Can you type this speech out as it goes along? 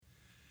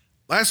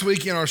Last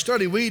week in our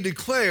study, we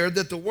declared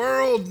that the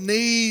world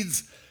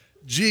needs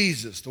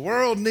Jesus. The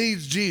world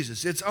needs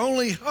Jesus. Its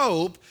only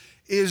hope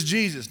is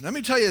Jesus. Let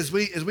me tell you, as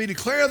we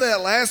declare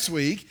that last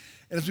week,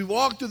 and as we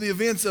walk through the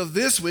events of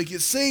this week, it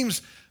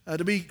seems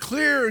to be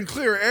clearer and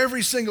clearer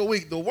every single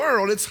week. The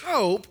world, its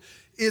hope,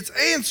 its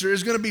answer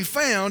is going to be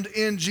found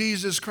in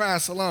Jesus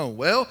Christ alone.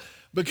 Well,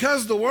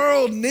 because the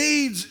world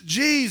needs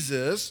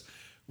Jesus,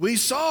 we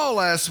saw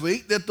last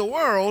week that the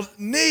world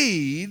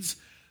needs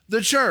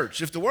the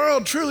church. If the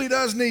world truly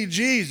does need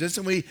Jesus,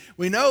 and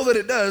we know that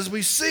it does,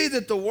 we see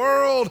that the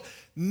world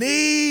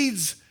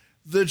needs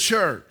the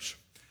church.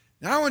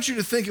 Now I want you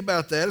to think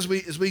about that as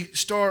we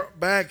start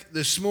back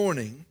this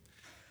morning.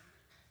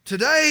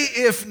 Today,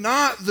 if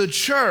not the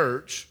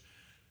church,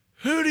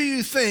 who do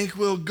you think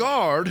will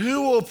guard,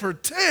 who will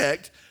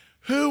protect,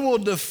 who will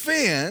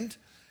defend,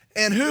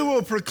 and who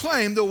will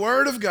proclaim the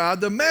word of God,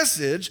 the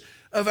message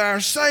of our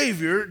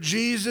Savior,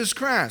 Jesus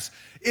Christ?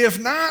 If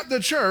not the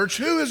church,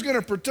 who is going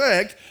to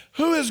protect,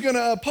 who is going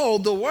to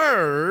uphold the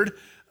word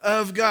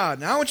of God?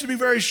 Now, I want you to be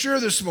very sure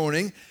this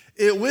morning,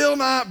 it will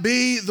not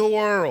be the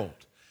world.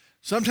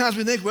 Sometimes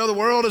we think, well, the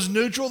world is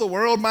neutral, the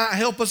world might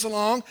help us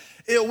along.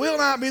 It will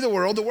not be the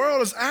world. The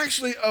world is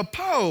actually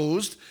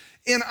opposed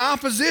in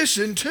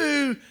opposition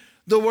to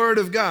the word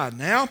of God.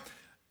 Now,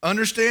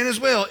 understand as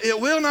well, it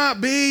will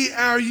not be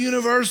our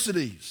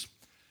universities.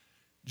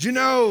 Do you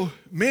know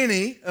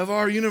many of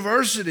our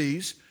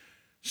universities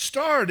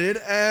started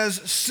as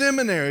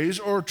seminaries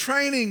or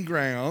training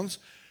grounds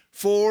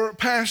for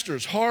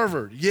pastors?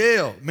 Harvard,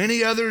 Yale,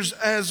 many others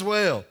as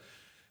well.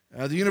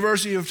 The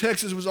University of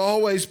Texas was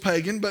always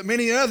pagan, but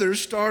many others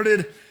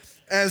started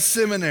as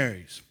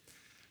seminaries.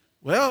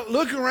 Well,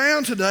 look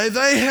around today.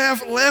 They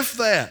have left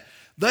that.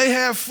 They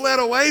have fled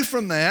away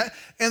from that,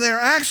 and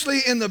they're actually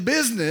in the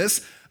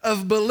business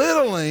of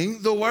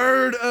belittling the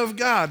word of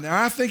God.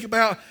 Now, I think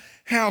about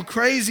how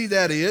crazy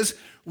that is.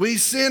 We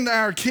send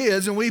our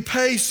kids and we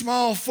pay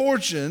small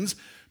fortunes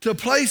to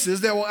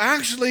places that will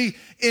actually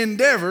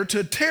endeavor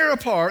to tear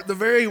apart the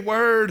very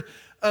word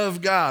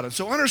of God. And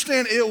so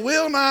understand, it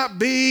will not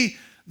be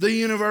the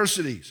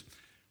universities.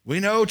 We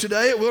know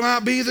today it will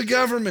not be the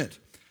government.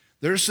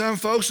 There's some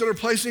folks that are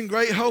placing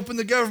great hope in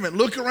the government.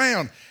 Look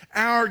around.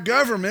 Our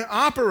government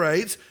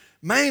operates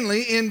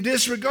mainly in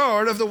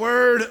disregard of the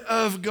word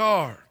of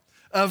God.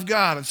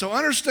 And so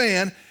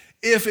understand,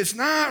 if it's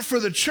not for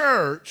the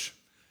church,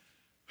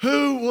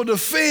 who will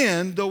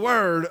defend the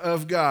word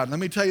of God?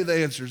 Let me tell you,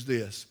 the answer is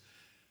this: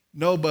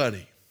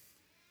 nobody.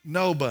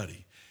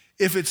 Nobody.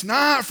 If it's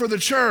not for the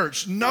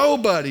church,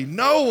 nobody,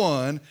 no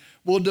one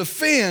will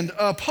defend,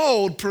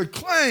 uphold,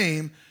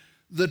 proclaim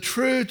the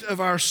truth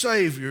of our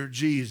Savior,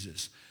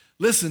 Jesus.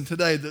 Listen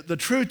today, the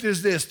truth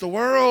is this: the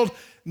world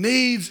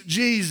needs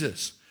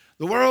Jesus.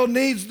 The world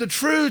needs the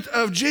truth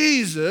of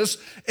Jesus,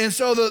 and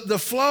so the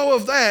flow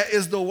of that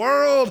is the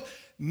world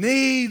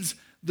needs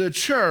the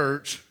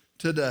church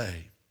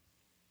today.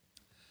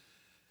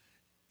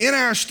 In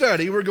our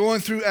study, we're going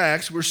through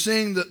Acts. We're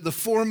seeing the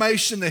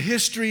formation, the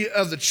history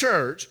of the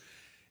church.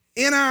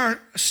 In our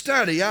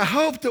study, I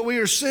hope that we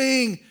are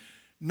seeing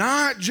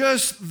not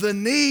just the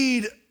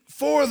need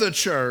for the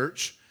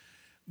church,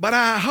 but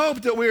I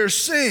hope that we are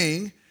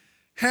seeing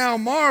how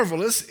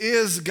marvelous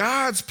is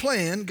God's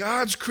plan,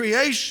 God's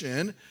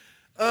creation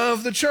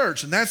of the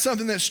church. And that's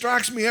something that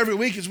strikes me every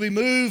week as we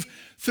move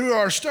through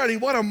our study.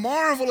 What a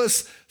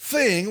marvelous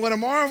thing, what a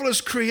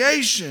marvelous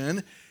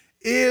creation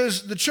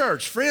is the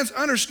church. Friends,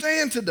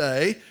 understand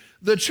today,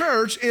 the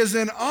church is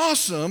an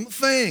awesome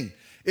thing.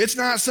 It's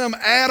not some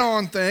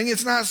add-on thing.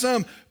 It's not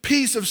some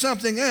piece of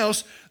something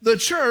else. The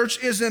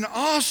church is an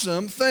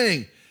awesome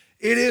thing.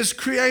 It is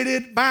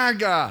created by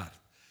God.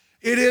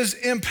 It is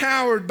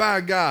empowered by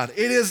God.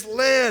 It is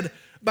led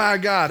by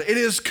God. It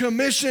is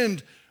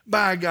commissioned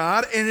by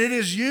God, and it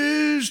is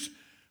used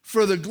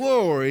for the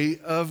glory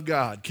of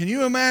God. Can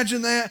you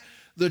imagine that?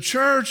 The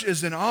church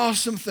is an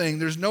awesome thing.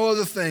 There's no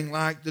other thing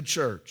like the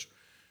church.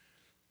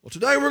 Well,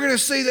 today we're going to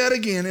see that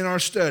again in our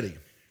study.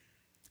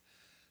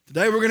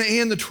 Today we're going to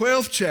end the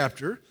 12th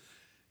chapter,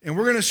 and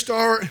we're going to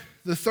start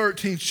the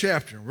 13th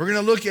chapter. We're going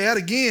to look at,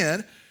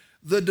 again,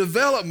 the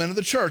development of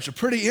the church, a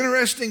pretty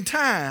interesting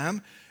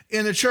time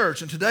in the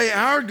church. And today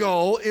our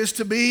goal is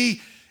to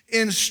be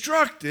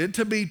instructed,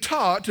 to be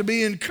taught, to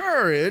be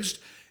encouraged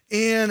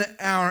in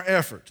our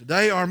effort.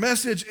 Today our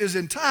message is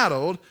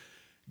entitled,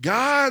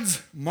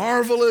 God's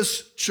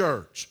Marvelous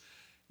Church.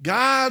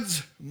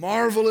 God's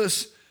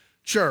Marvelous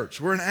Church.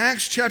 We're in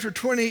Acts chapter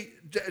 12,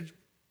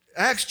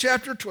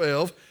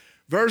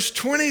 verse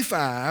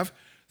 25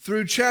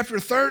 through chapter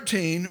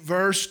 13,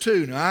 verse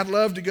 2. Now, I'd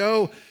love to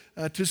go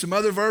to some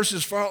other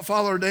verses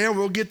follow down.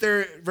 We'll get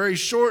there very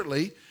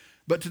shortly.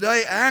 But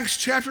today, Acts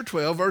chapter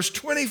 12, verse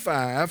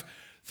 25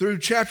 through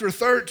chapter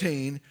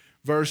 13,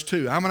 verse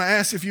 2. I'm going to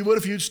ask if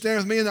you'd stand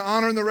with me in the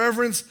honor and the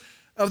reverence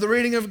of the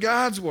reading of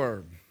God's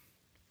word.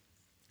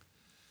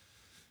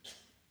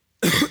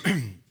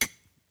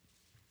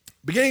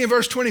 Beginning in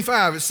verse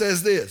 25, it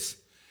says this: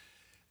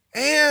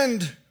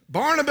 And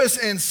Barnabas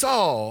and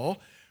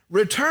Saul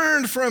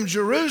returned from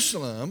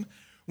Jerusalem,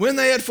 when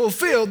they had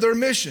fulfilled their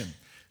mission,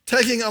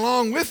 taking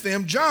along with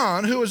them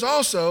John, who was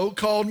also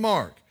called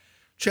Mark.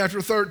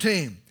 Chapter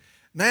 13.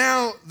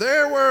 Now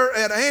there were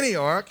at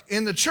Antioch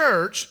in the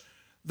church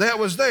that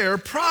was there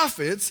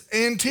prophets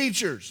and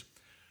teachers,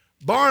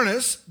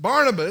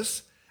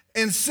 Barnabas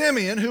and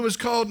Simeon, who was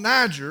called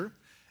Niger,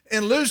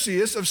 and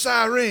Lucius of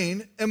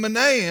Cyrene, and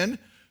Manaen,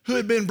 who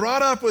had been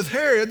brought up with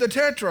Herod the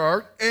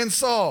Tetrarch, and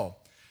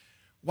Saul.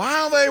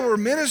 While they were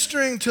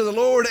ministering to the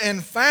Lord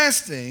and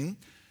fasting,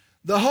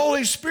 the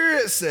Holy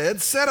Spirit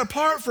said, "Set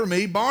apart for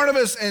me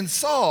Barnabas and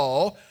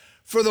Saul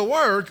for the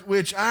work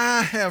which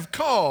I have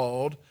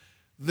called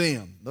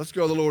them." Let's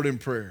go to the Lord in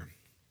prayer.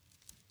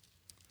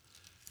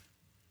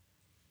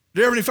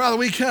 Dear Heavenly Father,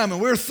 we come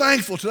and we're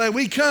thankful today.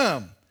 We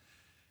come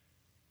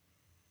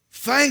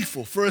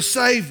thankful for a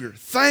Savior,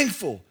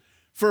 thankful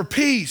for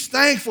peace,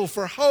 thankful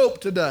for hope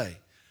today.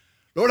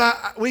 Lord,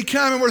 we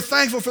come and we're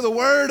thankful for the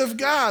Word of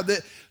God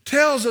that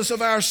tells us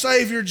of our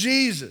Savior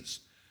Jesus.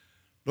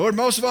 Lord,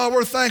 most of all,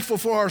 we're thankful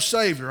for our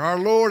Savior, our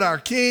Lord, our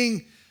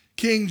King,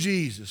 King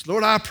Jesus.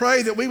 Lord, I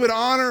pray that we would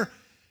honor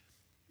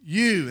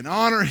you and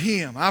honor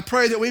him. I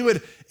pray that we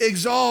would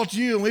exalt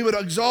you and we would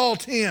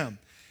exalt him.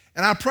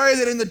 And I pray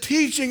that in the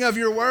teaching of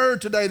your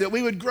word today that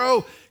we would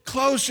grow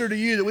closer to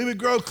you, that we would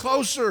grow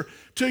closer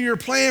to your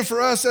plan for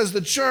us as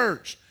the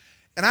church.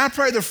 And I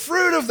pray the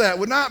fruit of that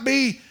would not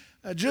be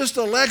just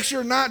a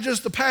lecture, not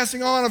just the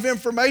passing on of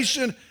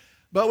information,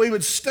 but we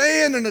would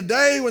stand in a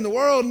day when the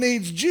world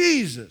needs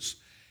Jesus,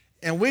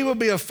 and we will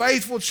be a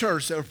faithful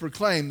church that will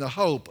proclaim the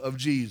hope of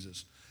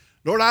Jesus.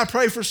 Lord, I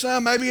pray for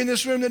some maybe in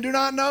this room that do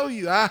not know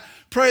you. I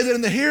pray that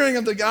in the hearing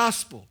of the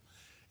gospel,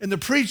 in the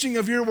preaching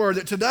of your word,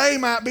 that today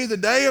might be the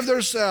day of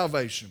their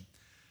salvation.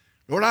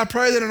 Lord, I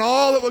pray that in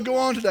all that will go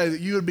on today,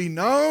 that you would be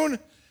known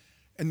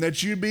and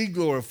that you'd be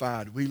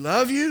glorified. We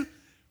love you.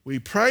 We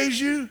praise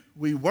you.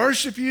 We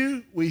worship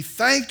you. We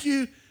thank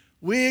you.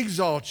 We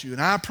exalt you.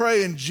 And I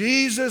pray in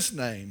Jesus'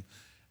 name,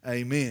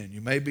 amen.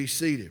 You may be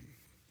seated.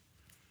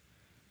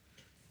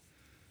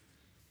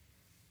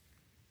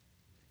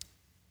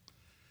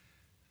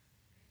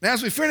 Now,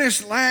 as we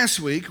finished last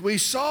week, we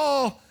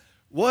saw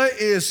what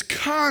is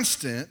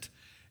constant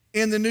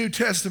in the New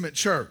Testament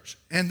church,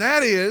 and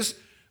that is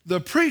the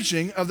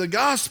preaching of the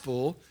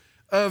gospel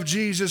of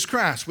Jesus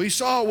Christ. We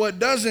saw what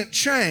doesn't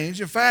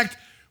change. In fact,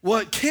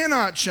 what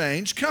cannot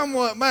change, come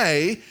what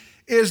may,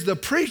 is the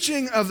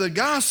preaching of the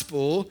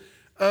gospel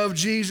of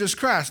Jesus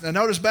Christ. Now,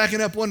 notice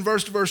backing up one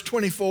verse to verse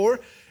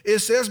 24, it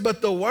says,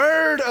 "But the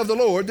word of the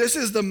Lord," this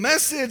is the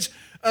message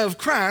of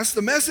Christ,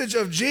 the message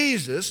of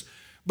Jesus,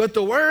 "but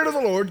the word of the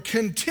Lord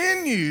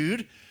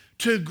continued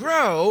to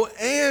grow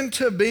and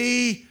to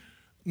be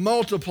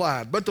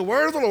multiplied." But the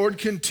word of the Lord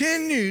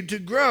continued to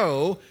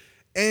grow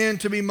and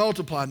to be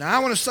multiplied. Now, I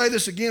want to say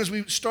this again as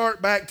we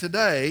start back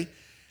today.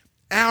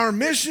 Our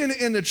mission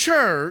in the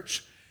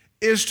church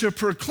is to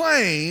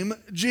proclaim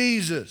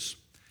Jesus.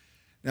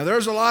 Now,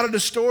 there's a lot of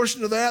distortion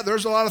to that.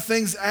 There's a lot of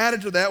things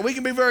added to that. We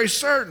can be very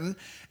certain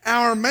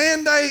our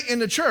mandate in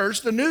the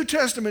church, the New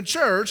Testament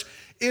church,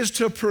 is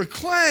to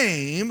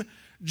proclaim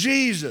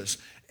Jesus.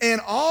 And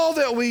all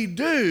that we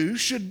do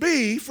should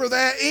be for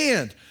that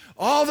end.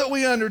 All that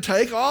we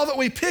undertake, all that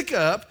we pick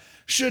up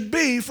should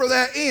be for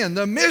that end.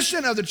 The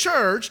mission of the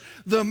church,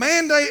 the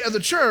mandate of the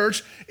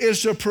church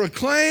is to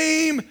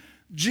proclaim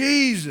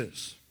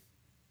Jesus.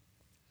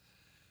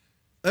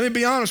 Let me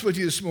be honest with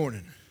you this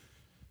morning.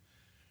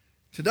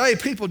 Today,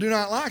 people do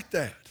not like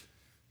that.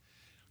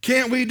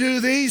 Can't we do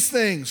these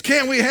things?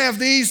 Can't we have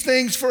these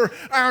things for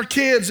our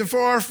kids and for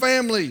our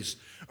families?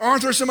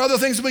 Aren't there some other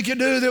things that we could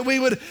do that we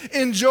would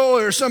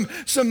enjoy, or some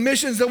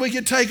missions that we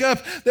could take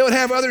up that would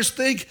have others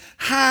think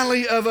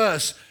highly of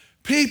us?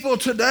 People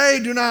today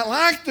do not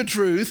like the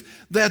truth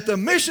that the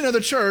mission of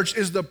the church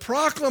is the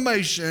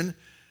proclamation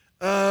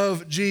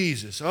of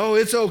Jesus. Oh,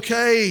 it's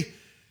okay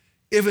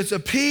if it's a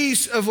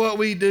piece of what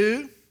we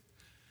do.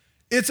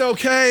 It's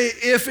okay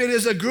if it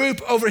is a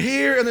group over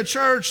here in the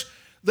church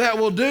that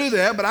will do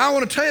that. But I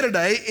want to tell you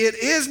today, it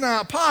is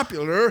not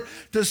popular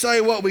to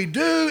say what we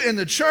do in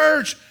the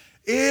church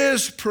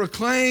is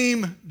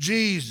proclaim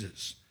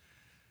Jesus.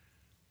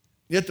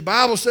 Yet the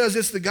Bible says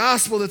it's the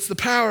gospel that's the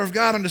power of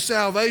God unto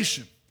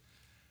salvation.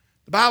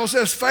 The Bible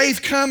says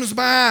faith comes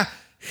by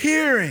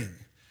hearing.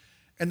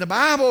 And the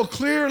Bible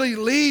clearly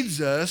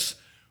leads us,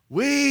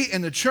 we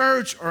in the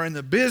church are in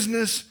the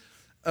business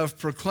of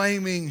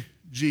proclaiming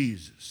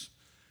Jesus.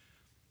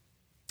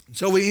 And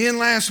so we end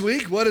last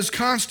week, what is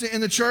constant in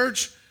the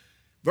church?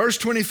 Verse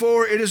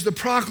 24, it is the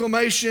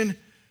proclamation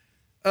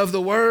of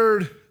the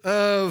word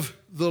of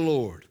the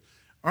Lord.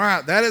 All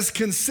right, that is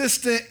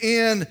consistent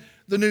in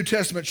the New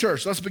Testament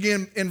church. Let's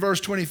begin in verse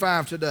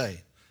 25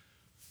 today.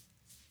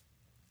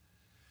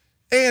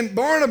 "And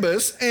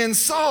Barnabas and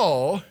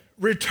Saul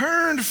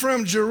returned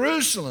from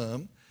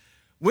Jerusalem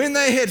when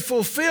they had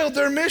fulfilled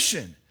their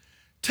mission,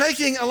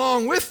 taking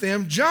along with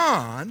them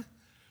John,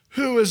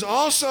 who is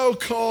also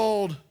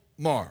called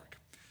Mark."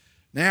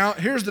 Now,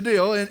 here's the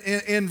deal.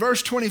 In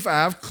verse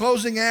 25,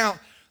 closing out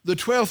the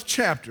 12th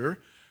chapter,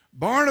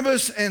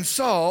 Barnabas and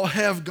Saul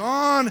have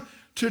gone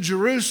to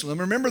Jerusalem,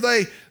 remember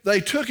they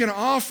took an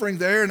offering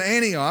there in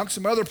Antioch,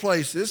 some other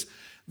places.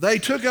 They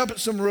took up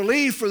some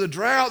relief for the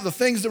drought, the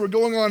things that were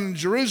going on in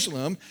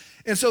Jerusalem.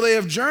 And so they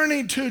have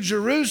journeyed to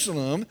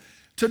Jerusalem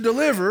to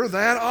deliver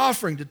that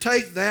offering, to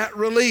take that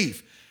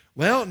relief.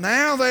 Well,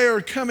 now they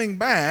are coming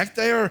back.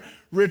 They are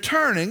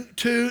returning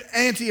to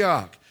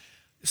Antioch.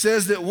 It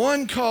says that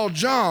one called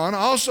John,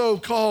 also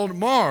called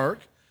Mark,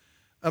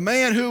 a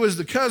man who was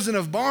the cousin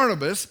of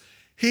Barnabas,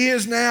 he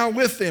is now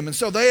with them. And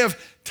so they have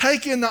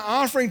taken the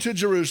offering to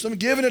Jerusalem,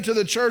 given it to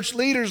the church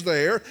leaders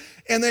there,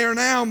 and they are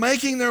now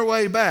making their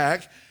way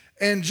back.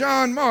 And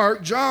John,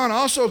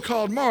 also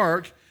called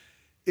Mark,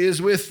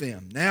 is with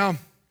them. Now,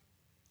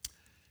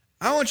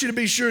 I want you to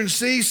be sure and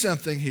see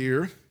something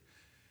here.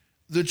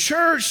 The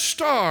church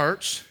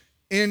starts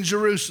in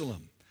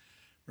Jerusalem.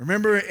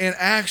 Remember in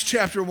Acts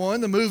chapter 1,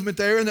 the movement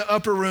there in the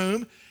upper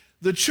room,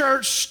 the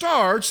church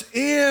starts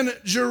in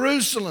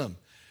Jerusalem.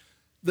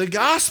 The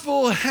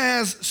gospel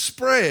has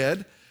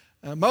spread,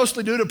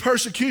 mostly due to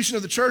persecution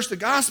of the church. The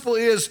gospel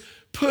is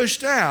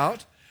pushed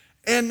out,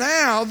 and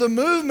now the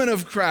movement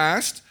of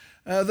Christ,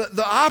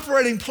 the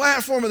operating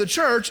platform of the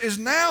church is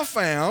now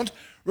found,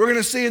 we're going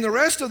to see in the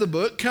rest of the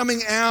book,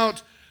 coming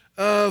out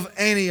of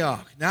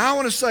Antioch. Now I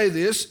want to say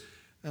this,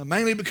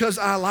 mainly because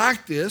I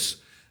like this,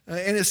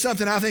 and it's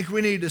something I think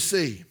we need to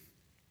see.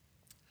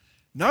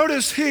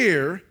 Notice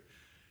here,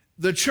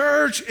 the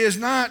church is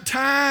not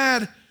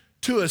tied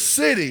to a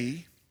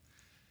city,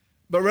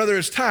 but rather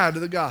it's tied to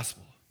the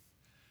gospel.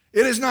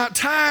 It is not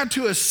tied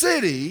to a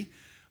city,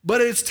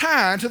 but it's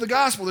tied to the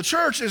gospel. The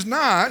church is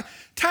not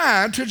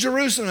tied to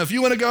Jerusalem. If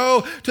you want to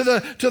go to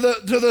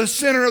the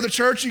center of the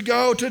church, you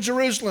go to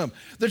Jerusalem.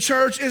 The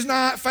church is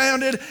not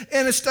founded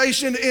and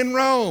stationed in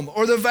Rome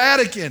or the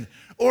Vatican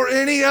or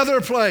any other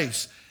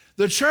place.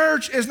 The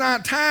church is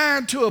not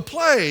tied to a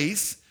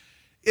place,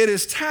 it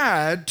is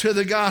tied to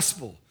the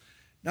gospel.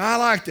 Now I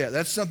like that.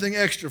 That's something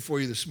extra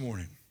for you this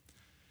morning.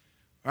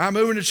 All right,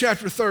 moving to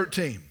chapter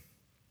 13.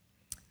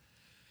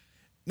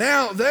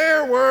 Now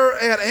there were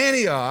at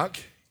Antioch,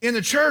 in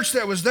the church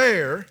that was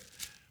there,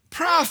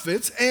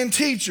 prophets and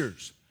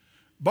teachers,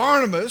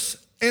 Barnabas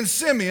and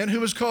Simeon,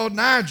 who was called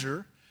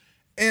Niger,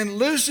 and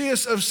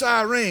Lucius of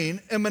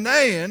Cyrene, and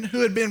Manaen, who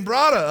had been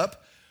brought up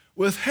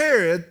with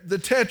Herod the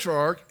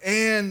Tetrarch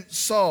and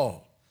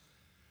Saul.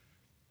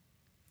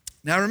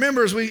 Now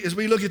remember, as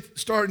we look at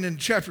starting in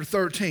chapter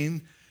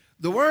 13,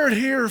 the word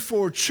here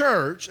for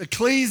church,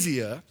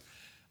 ecclesia,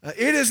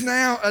 it is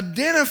now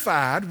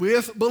identified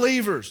with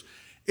believers.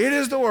 It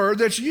is the word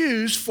that's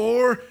used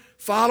for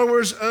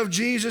followers of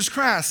Jesus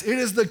Christ. It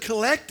is the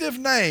collective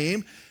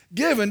name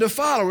given to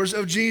followers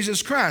of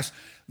Jesus Christ.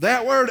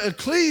 That word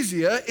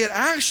ecclesia, it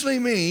actually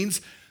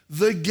means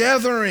the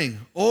gathering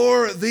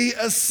or the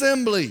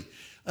assembly.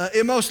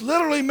 It most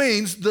literally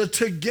means the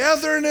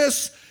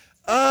togetherness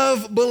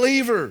of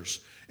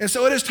believers. And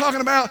so it is talking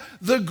about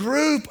the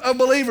group of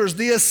believers,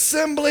 the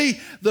assembly,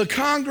 the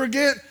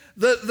congregate,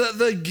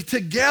 the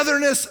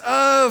togetherness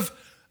of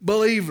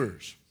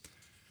believers.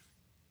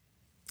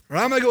 All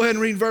right, I'm going to go ahead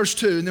and read verse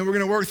 2, and then we're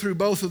going to work through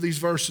both of these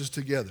verses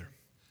together.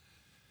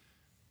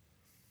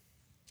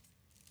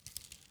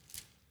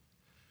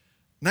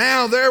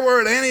 Now there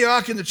were at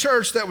Antioch in the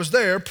church that was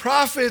there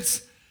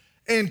prophets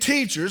and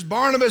teachers,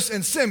 Barnabas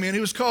and Simeon,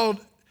 who was called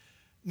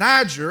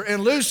Niger,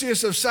 and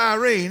Lucius of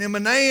Cyrene, and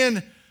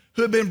Manaen,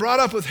 who had been brought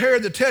up with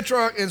Herod the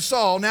Tetrarch and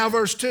Saul. Now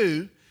verse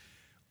 2,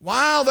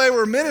 while they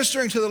were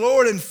ministering to the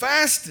Lord and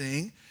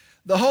fasting,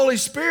 the Holy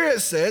Spirit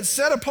said,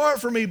 set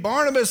apart for me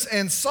Barnabas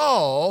and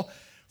Saul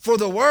for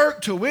the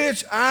work to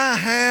which I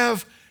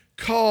have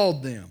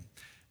called them.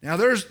 Now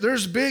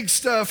there's big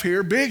stuff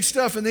here, big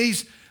stuff in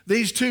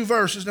these two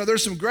verses. Now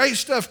there's some great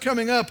stuff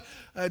coming up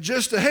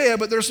just ahead,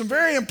 but there's some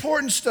very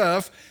important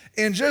stuff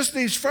in just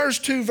these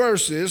first two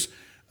verses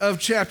of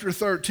chapter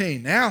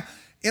 13. Now,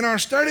 in our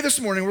study this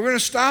morning, we're going to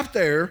stop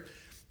there,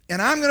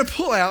 and I'm going to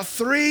pull out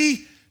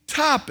three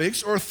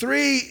topics or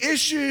three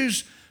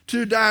issues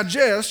to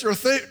digest or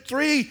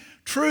three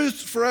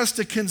truths for us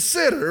to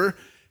consider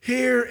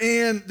here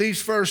in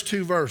these first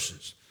two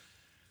verses.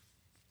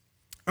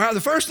 All right, the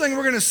first thing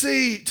we're going to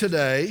see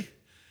today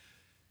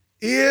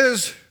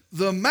is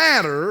the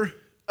matter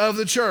of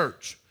the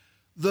church.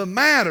 The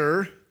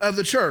matter of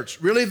the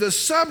church. Really, the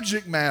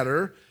subject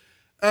matter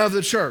of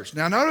the church.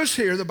 Now, notice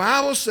here, the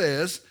Bible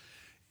says,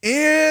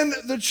 in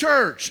the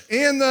church,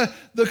 in the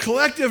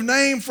collective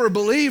name for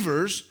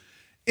believers,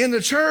 in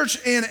the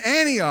church in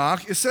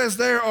Antioch, it says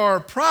there are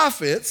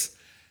prophets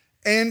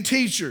and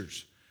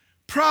teachers.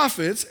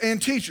 Prophets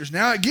and teachers.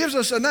 Now, it gives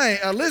us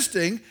a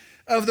listing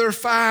of their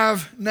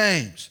 5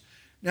 names.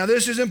 Now,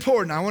 this is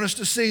important. I want us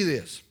to see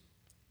this.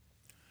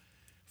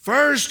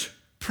 First,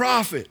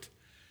 prophet.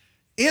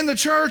 In the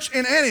church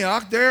in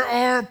Antioch, there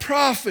are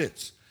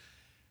prophets.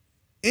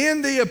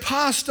 In the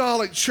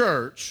apostolic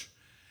church,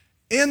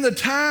 in the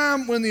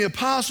time when the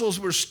apostles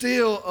were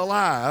still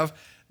alive,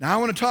 now I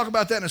want to talk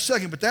about that in a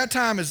second, but that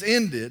time has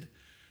ended.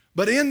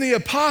 But in the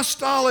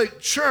apostolic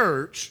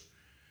church,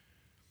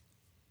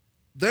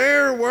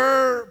 there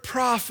were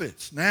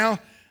prophets. Now,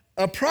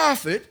 A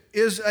prophet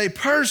is a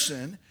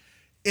person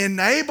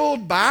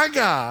enabled by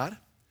God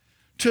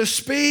to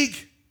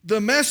speak the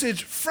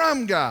message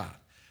from God.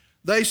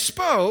 They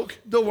spoke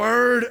the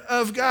word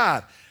of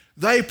God.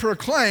 They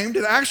proclaimed,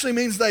 it actually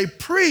means they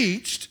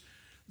preached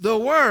the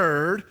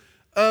word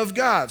of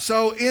God.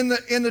 So in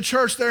the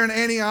church there in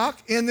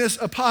Antioch, in this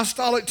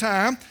apostolic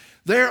time,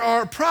 there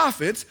are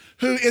prophets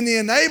who, in the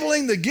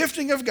enabling, the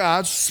gifting of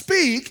God,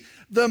 speak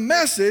the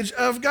message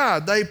of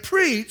God. They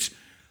preach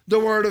the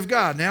word of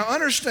God. Now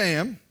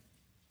understand,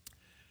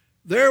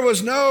 there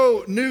was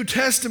no New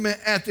Testament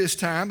at this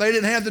time. They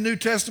didn't have the New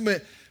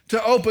Testament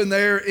to open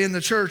there in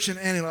the church in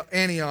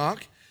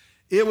Antioch.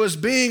 It was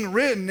being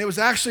written. It was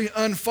actually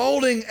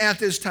unfolding at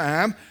this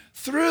time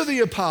through the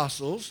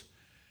apostles.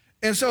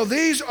 And so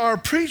these are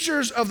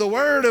preachers of the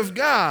word of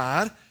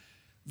God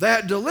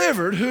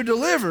who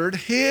delivered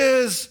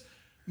his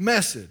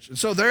message. And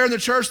so there in the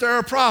church, there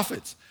are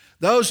prophets,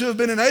 those who have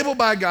been enabled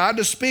by God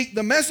to speak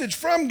the message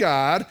from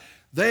God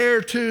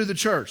there to the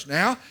church.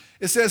 Now,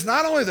 it says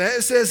not only that,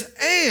 it says,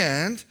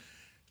 and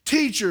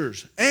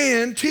teachers.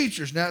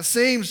 Now, it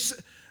seems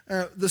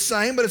the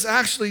same, but it's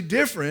actually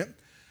different.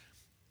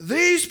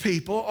 These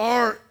people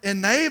are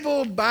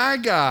enabled by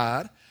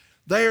God.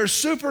 They are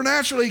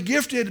supernaturally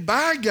gifted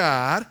by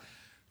God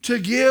to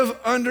give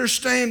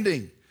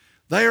understanding.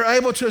 They are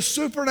able to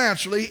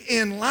supernaturally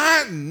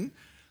enlighten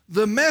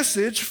the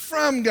message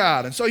from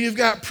God. And so you've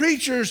got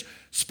preachers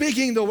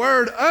speaking the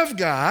word of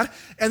God,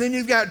 and then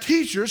you've got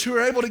teachers who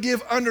are able to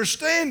give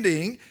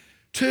understanding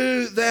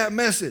to that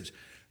message.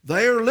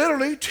 They are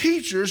literally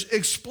teachers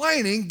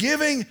explaining,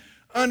 giving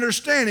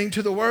understanding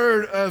to the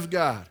word of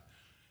God.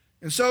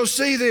 And so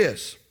see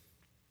this.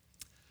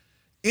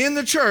 In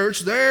the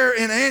church there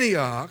in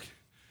Antioch,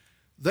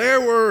 there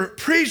were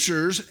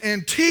preachers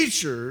and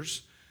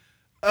teachers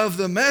of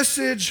the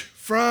message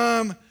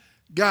from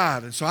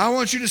God. And so I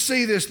want you to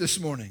see this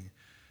morning.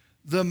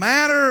 The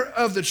matter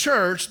of the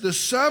church, the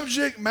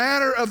subject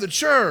matter of the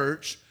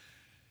church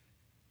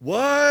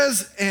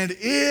was and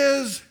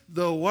is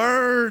the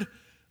word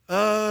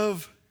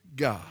of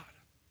God.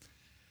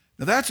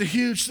 Now that's a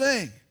huge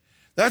thing.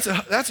 That's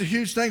a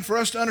huge thing for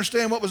us to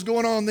understand what was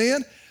going on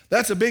then.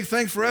 That's a big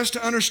thing for us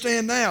to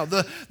understand now.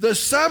 The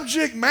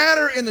subject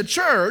matter in the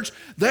church,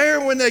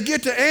 there when they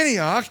get to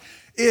Antioch,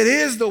 it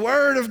is the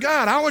word of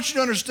God. I want you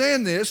to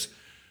understand this.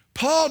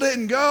 Paul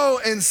didn't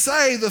go and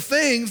say the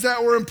things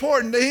that were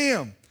important to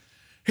him.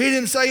 He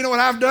didn't say, you know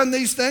what, I've done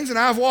these things and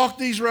I've walked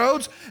these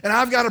roads and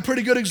I've got a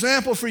pretty good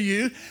example for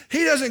you.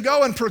 He doesn't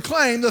go and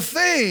proclaim the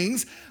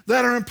things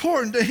that are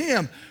important to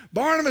him.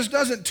 Barnabas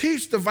doesn't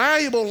teach the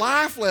valuable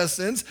life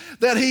lessons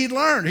that he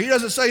learned. He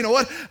doesn't say, you know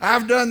what,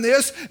 I've done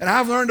this and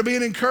I've learned to be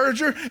an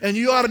encourager and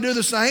you ought to do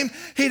the same.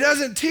 He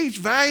doesn't teach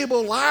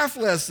valuable life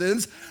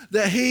lessons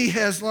that he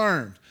has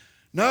learned.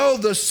 No,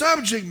 the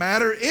subject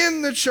matter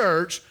in the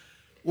church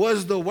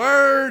was the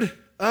word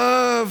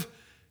of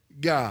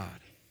God.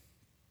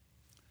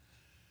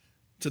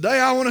 Today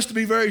I want us to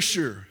be very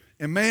sure,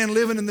 and man,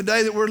 living in the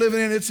day that we're living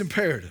in, it's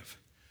imperative.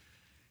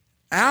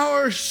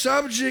 Our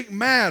subject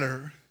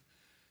matter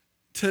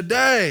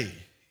today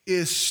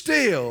is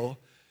still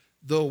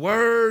the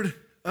word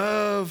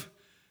of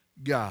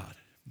God.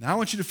 Now I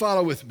want you to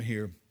follow with me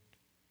here.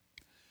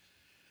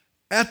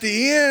 At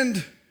the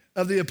end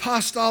of the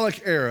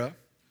apostolic era,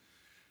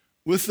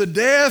 with the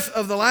death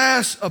of the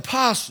last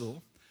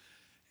apostle,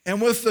 and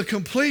with the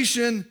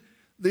completion,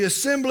 the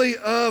assembly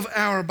of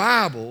our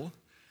Bible,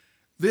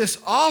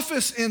 this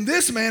office in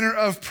this manner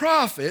of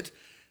prophet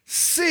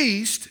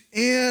ceased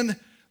in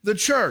the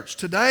church.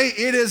 Today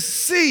it has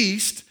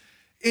ceased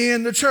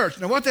in the church.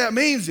 Now what that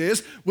means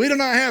is we do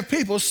not have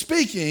people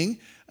speaking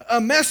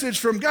a message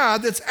from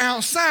God that's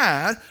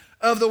outside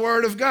of the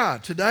Word of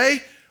God.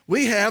 Today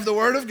we have the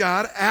Word of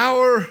God,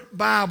 our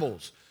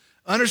Bibles.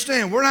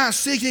 Understand, we're not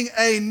seeking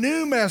a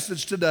new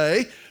message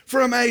today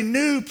from a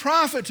new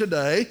prophet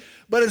today,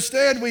 but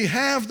instead we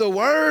have the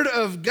Word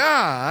of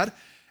God,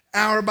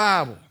 our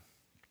Bible.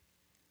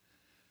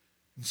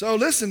 And so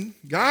listen,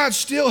 God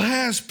still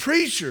has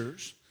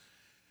preachers,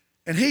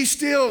 and He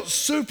still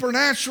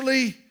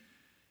supernaturally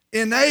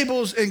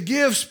enables and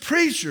gives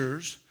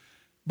preachers,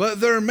 but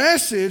their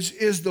message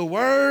is the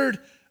Word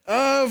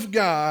of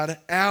God,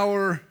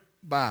 our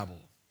Bible.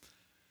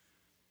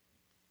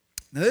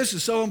 Now this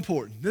is so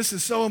important. This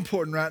is so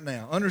important right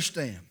now.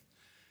 Understand.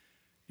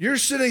 You're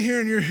sitting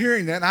here and you're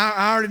hearing that, and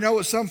I already know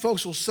what some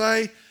folks will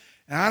say,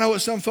 and I know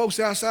what some folks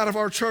outside of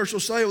our church will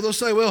say. Well, they'll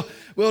say, well,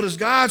 does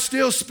God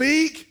still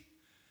speak?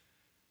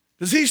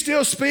 Does He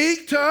still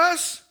speak to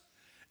us?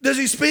 Does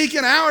He speak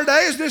in our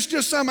day? Is this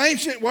just some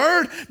ancient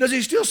word? Does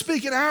He still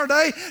speak in our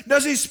day?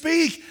 Does He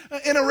speak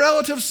in a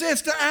relative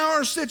sense to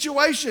our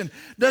situation?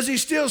 Does He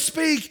still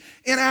speak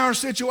in our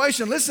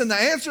situation? Listen, the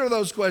answer to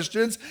those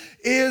questions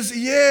is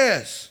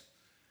yes.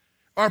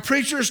 Are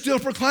preachers still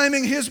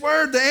proclaiming His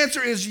word? The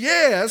answer is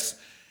yes,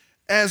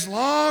 as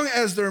long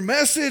as their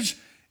message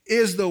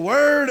is the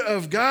word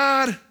of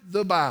God,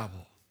 the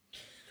Bible.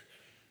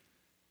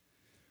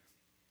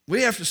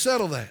 We have to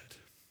settle that.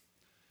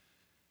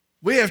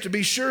 We have to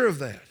be sure of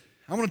that.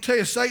 I'm going to tell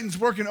you, Satan's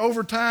working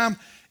overtime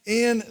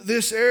in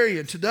this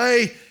area.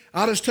 Today,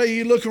 I'll just tell you,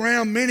 you look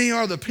around, many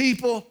are the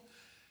people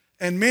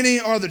and many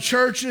are the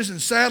churches,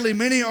 and sadly,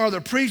 many are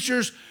the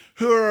preachers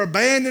who are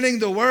abandoning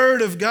the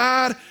Word of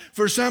God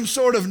for some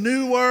sort of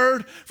new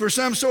word, for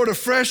some sort of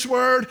fresh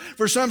word,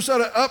 for some sort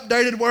of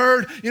updated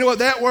word. You know what?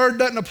 That word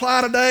doesn't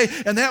apply today,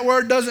 and that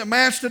word doesn't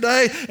match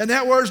today, and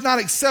that word's not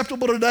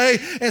acceptable today.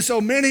 And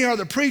so many are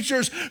the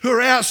preachers who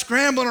are out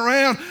scrambling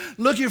around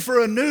looking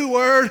for a new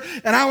word.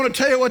 And I want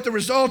to tell you what the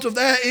result of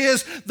that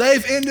is.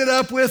 They've ended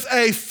up with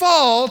a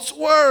false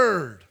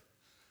word.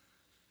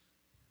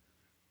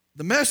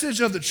 The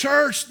message of the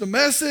church, the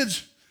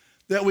message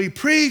that we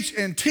preach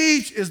and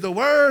teach is the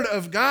Word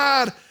of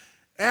God,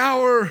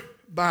 our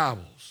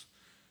Bibles.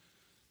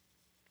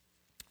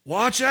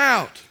 Watch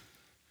out.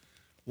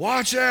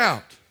 Watch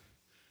out.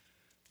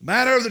 The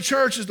matter of the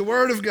church is the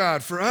Word of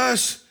God. For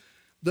us,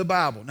 the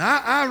Bible.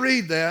 Now, I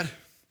read that,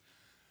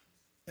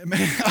 and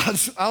man,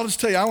 I'll just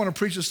tell you, I want to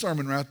preach a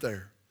sermon right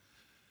there.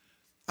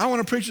 I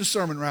want to preach a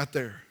sermon right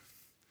there.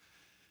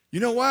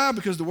 You know why?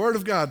 Because the Word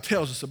of God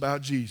tells us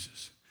about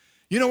Jesus.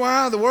 You know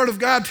why? The Word of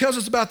God tells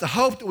us about the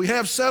hope that we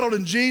have settled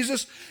in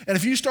Jesus. And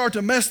if you start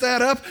to mess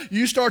that up,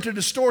 you start to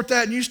distort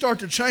that, and you start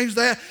to change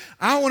that,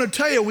 I want to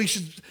tell you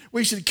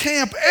we should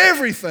camp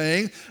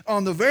everything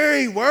on the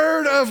very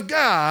Word of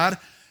God,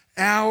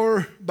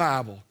 our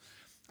Bible.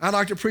 I'd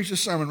like to preach a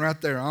sermon right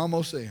there. I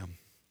almost am.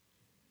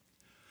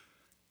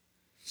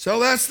 So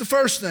that's the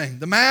first thing,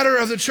 the matter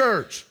of the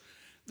church.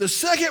 The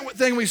second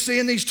thing we see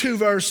in these two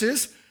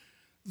verses,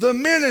 the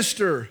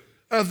minister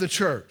of the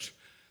church.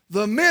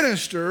 The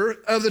minister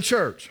of the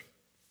church.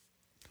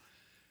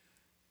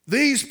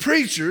 These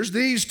preachers,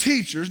 these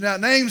teachers, now it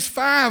names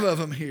 5 of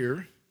them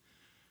here.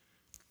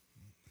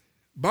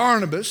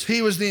 Barnabas,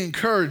 he was the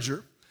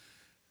encourager.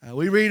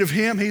 We read of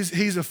him,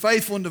 he's a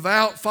faithful and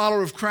devout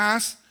follower of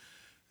Christ.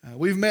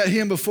 We've met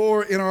him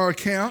before in our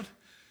account.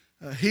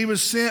 He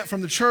was sent from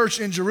the church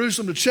in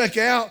Jerusalem to check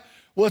out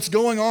what's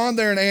going on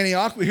there in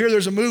Antioch. We hear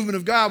there's a movement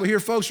of God. We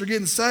hear folks are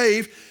getting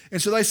saved. And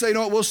so they say, you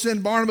know what, we'll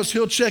send Barnabas,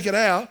 he'll check it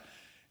out.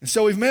 And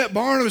so we've met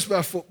Barnabas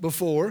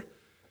before.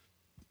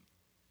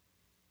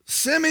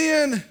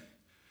 Simeon,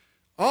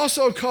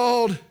 also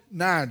called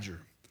Niger.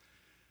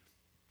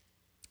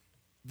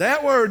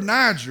 That word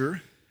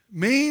Niger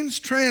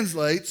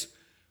translates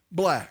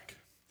black.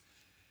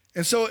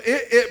 And so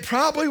it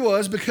probably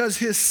was because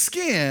his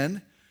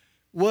skin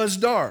was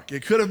dark.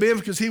 It could have been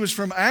because he was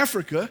from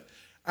Africa.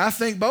 I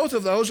think both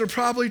of those are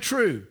probably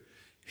true.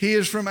 He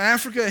is from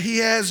Africa. He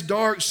has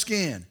dark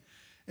skin.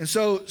 And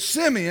so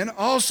Simeon,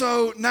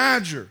 also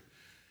Niger.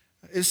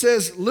 It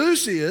says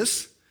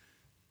Lucius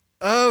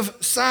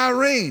of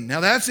Cyrene. Now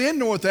that's in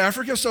North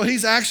Africa, so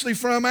he's actually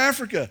from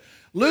Africa.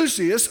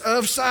 Lucius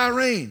of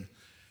Cyrene.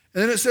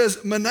 And then it says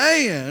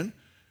Manaen,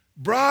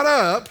 brought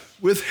up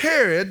with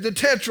Herod the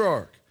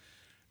Tetrarch.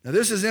 Now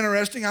this is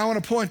interesting. I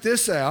want to point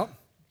this out.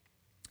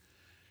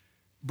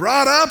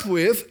 Brought up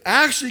with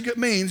actually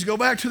means, go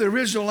back to the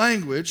original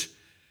language,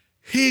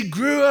 he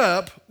grew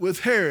up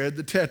with Herod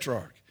the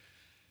Tetrarch.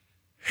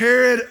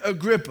 Herod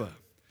Agrippa,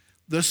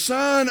 the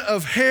son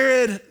of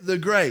Herod the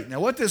Great.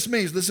 Now what this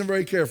means, listen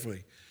very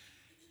carefully.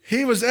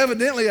 He was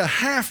evidently a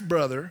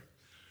half-brother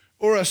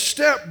or a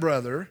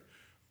step-brother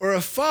or a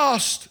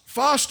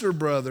foster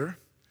brother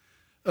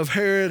of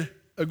Herod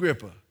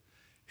Agrippa.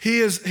 He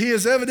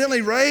is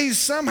evidently raised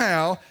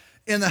somehow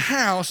in the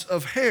house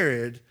of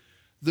Herod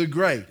the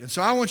Great. And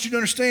so I want you to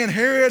understand,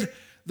 Herod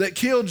that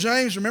killed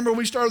James, remember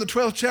we started the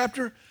 12th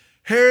chapter?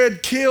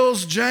 Herod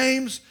kills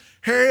James.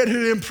 Herod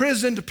who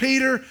imprisoned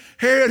Peter,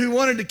 Herod who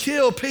wanted to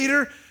kill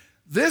Peter,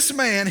 this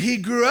man, he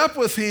grew up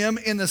with him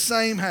in the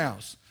same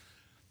house.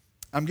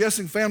 I'm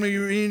guessing family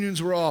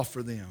reunions were off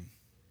for them.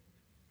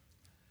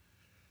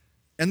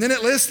 And then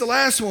it lists the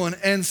last one,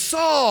 and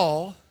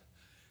Saul,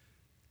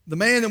 the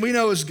man that we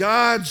know as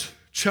God's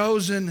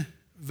chosen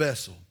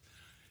vessel.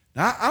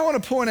 Now I want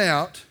to point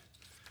out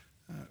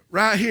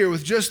right here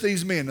with just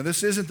these men, now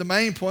this isn't the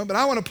main point, but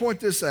I want to point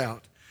this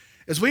out.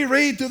 As we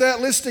read through that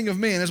listing of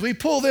men, as we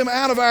pull them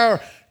out of our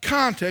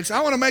context,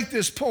 I want to make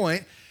this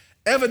point.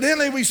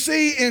 Evidently, we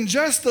see in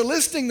just the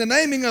listing, the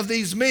naming of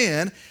these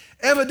men,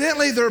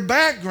 evidently their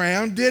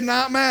background did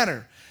not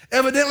matter.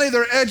 Evidently,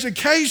 their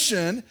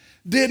education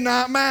did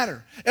not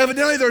matter.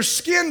 Evidently, their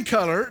skin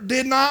color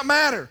did not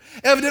matter.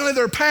 Evidently,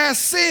 their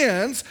past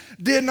sins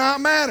did not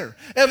matter.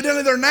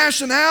 Evidently, their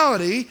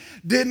nationality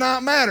did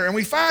not matter. And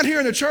we find here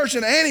in the church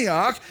in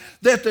Antioch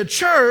that the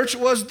church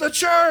was the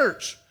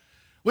church.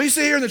 We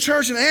see here in the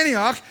church in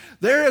Antioch,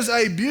 there is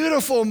a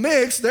beautiful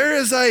mix, there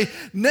is a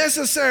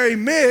necessary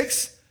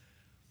mix,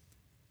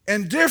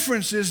 and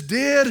differences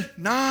did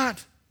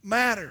not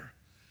matter.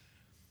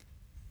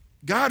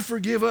 God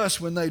forgive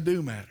us when they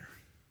do matter.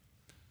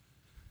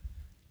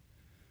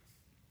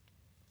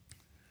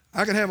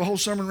 I could have a whole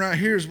sermon right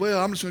here as well.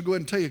 I'm just going to go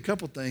ahead and tell you a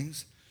couple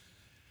things.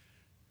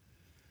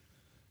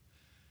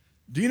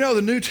 Do you know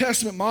the New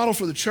Testament model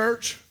for the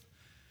church?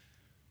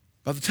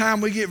 By the time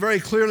we get very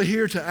clearly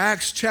here to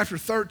Acts chapter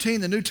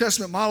 13, the New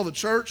Testament model of the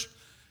church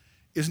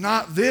is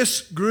not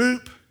this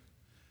group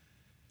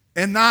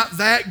and not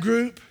that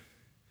group.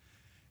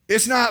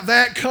 It's not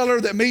that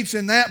color that meets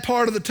in that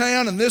part of the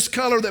town and this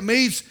color that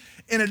meets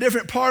in a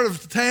different part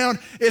of the town.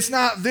 It's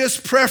not this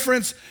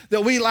preference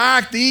that we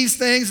like these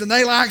things and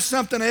they like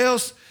something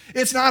else.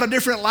 It's not a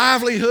different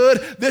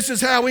livelihood. This is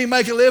how we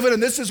make a living,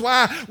 and this is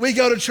why we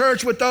go to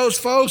church with those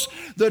folks.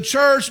 The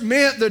church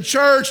meant the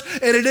church,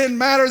 and it didn't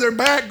matter their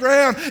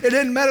background. It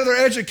didn't matter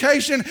their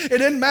education. It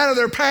didn't matter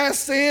their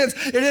past sins.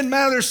 It didn't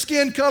matter their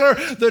skin color.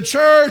 The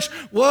church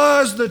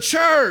was the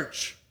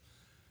church.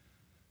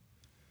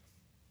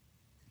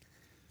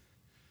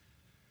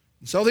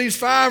 And so these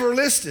 5 are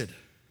listed.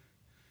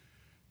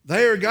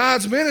 They are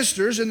God's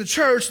ministers in the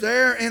church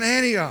there in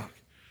Antioch.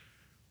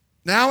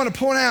 Now I want to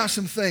point out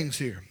some things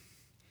here.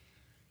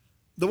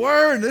 The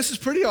word, this is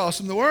pretty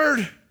awesome, the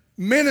word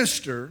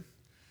minister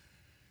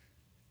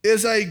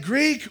is a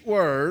Greek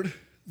word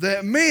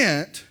that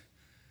meant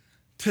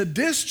to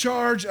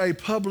discharge a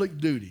public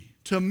duty.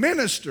 To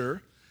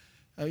minister,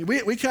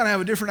 we kind of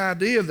have a different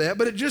idea of that,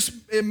 but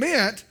it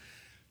meant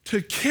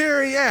to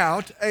carry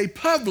out a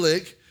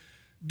public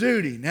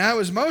duty. Now, it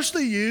was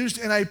mostly used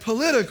in a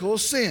political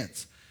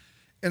sense.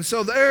 And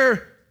so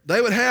there,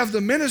 they would have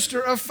the minister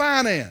of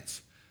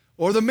finance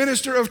or the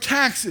minister of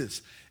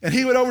taxes, and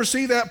he would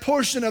oversee that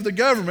portion of the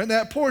government,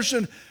 that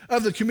portion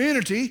of the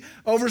community,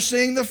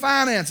 overseeing the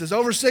finances,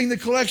 overseeing the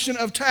collection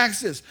of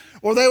taxes.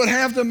 Or they would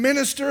have the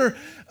minister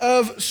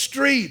of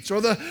streets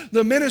or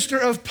the minister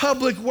of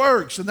public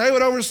works, and they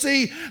would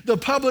oversee the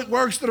public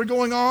works that are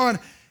going on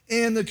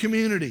in the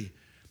community.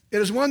 It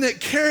is one that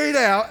carried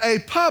out a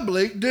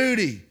public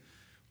duty.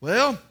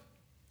 Well,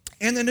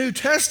 in the New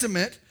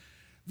Testament,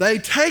 they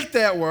take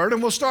that word,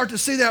 and we'll start to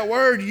see that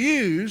word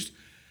used.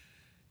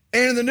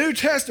 And in the New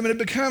Testament, it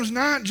becomes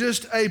not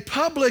just a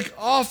public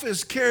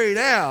office carried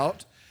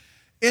out.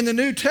 In the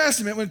New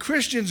Testament, when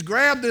Christians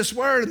grab this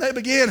word and they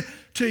begin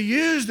to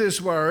use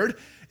this word,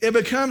 it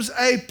becomes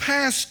a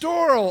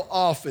pastoral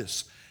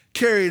office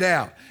carried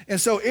out. And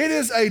so it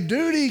is a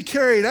duty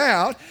carried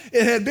out.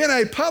 It had been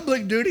a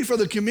public duty for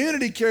the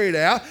community carried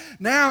out.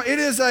 Now it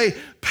is a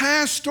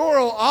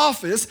pastoral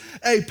office,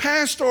 a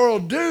pastoral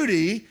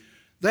duty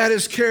that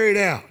is carried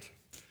out.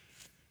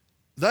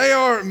 They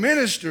are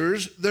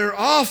ministers. Their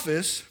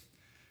office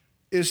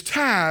is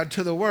tied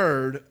to the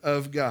Word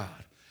of God.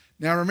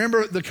 Now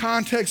remember the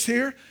context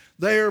here.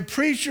 They are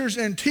preachers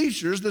and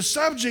teachers. The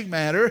subject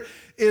matter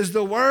is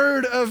the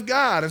Word of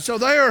God. And so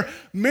they are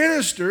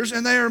ministers,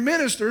 and they are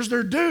ministers.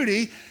 Their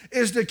duty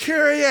is to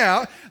carry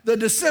out the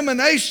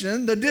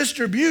dissemination, the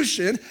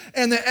distribution,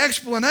 and the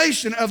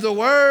explanation of the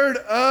Word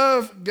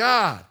of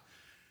God.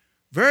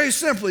 Very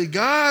simply,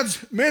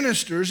 God's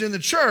ministers in the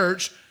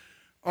church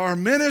are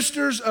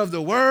ministers of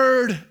the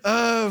Word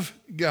of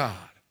God.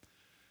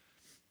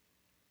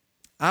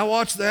 I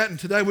watched that, and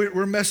today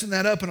we're messing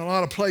that up in a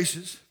lot of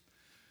places.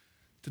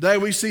 Today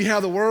we see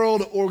how the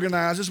world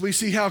organizes. We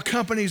see how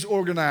companies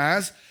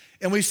organize.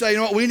 And we say, you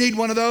know what, we need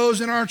one of those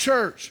in our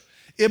church.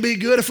 It'd be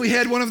good if we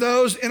had one of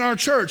those in our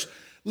church.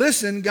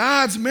 Listen,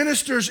 God's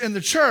ministers in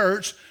the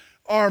church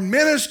are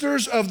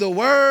ministers of the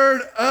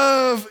Word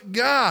of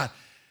God.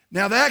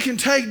 Now that can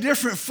take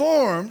different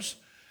forms,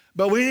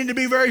 but we need to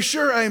be very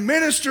sure a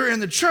minister in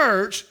the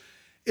church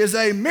is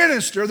a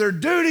minister. Their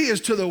duty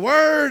is to the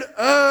Word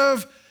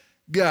of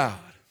God.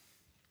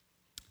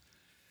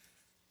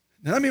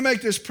 Now let me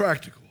make this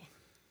practical.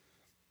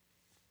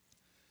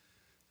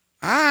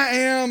 I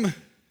am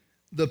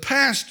the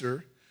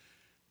pastor,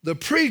 the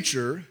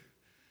preacher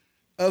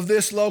of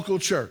this local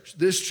church,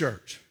 this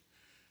church.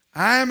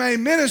 I am a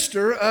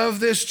minister of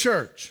this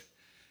church.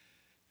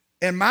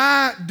 And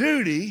my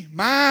duty,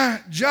 my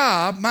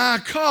job, my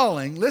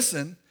calling,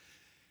 listen,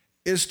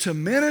 is to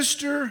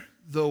minister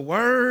the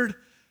Word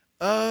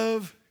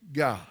of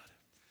God.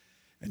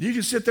 And you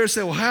can sit there and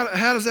say, well,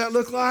 how does that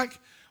look like?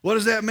 What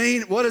does that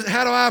mean?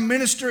 How do I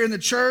minister in the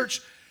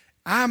church?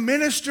 I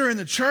minister in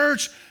the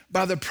church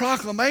by the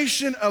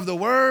proclamation of the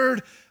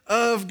Word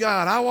of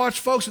God. I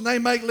watch folks and they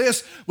make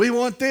lists. We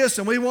want this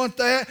and we want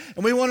that,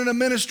 and we want an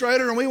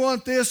administrator, and we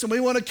want this and we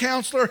want a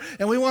counselor,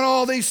 and we want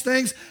all these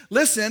things.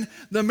 Listen,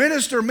 the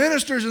minister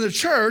ministers in the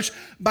church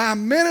by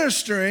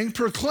ministering,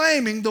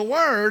 proclaiming the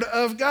Word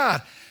of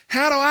God.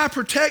 How do I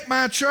protect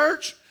my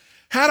church?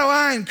 How do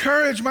I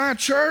encourage my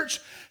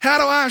church? How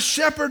do I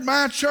shepherd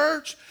my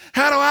church?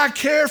 How do I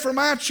care for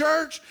my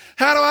church?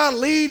 How do I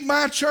lead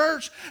my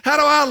church? How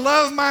do I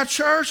love my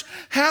church?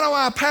 How do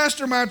I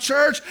pastor my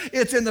church?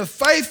 It's in the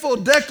faithful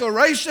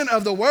declaration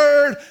of the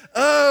Word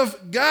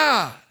of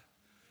God.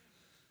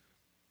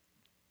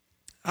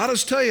 I'll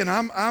just tell you, and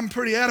I'm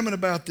pretty adamant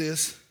about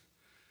this.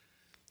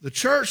 The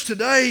church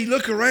today, you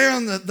look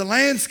around, the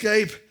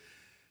landscape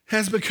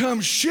has become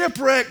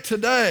shipwrecked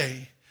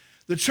today.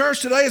 The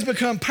church today has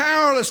become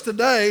powerless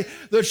today.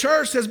 The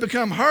church has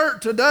become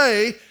hurt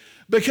today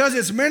because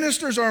its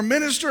ministers are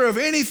minister of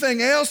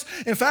anything else.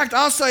 In fact,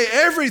 I'll say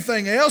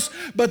everything else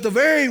but the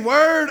very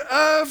Word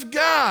of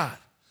God.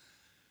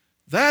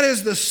 That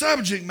is the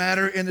subject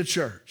matter in the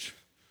church.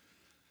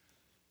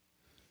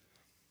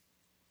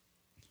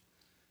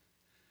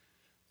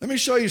 Let me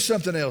show you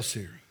something else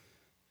here.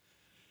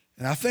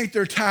 And I think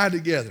they're tied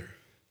together.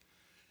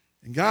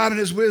 And God in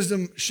his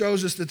wisdom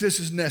shows us that this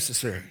is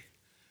necessary.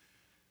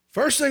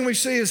 First thing we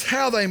see is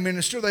how they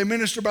minister. They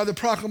minister by the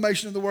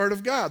proclamation of the word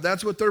of God.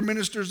 That's what they're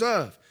ministers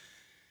of.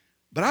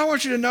 But I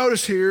want you to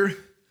notice here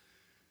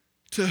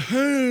to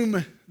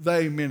whom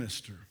they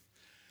minister.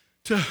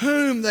 To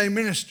whom they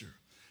minister.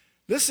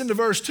 Listen to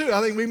verse 2. I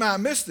think we might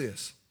miss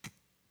this.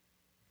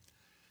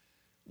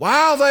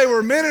 While they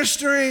were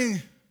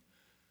ministering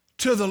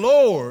to the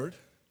Lord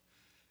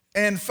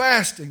and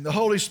fasting, the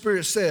Holy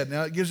Spirit said,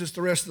 now it gives us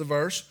the rest of the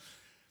verse,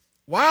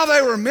 while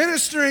they were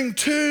ministering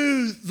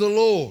to the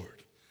Lord.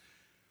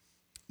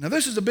 Now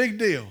this is a big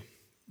deal.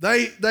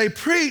 They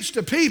preach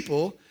to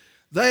people,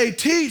 they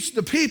teach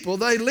the people,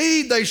 they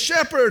lead, they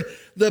shepherd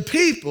the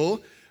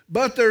people,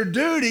 but their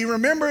duty,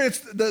 remember it's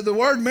the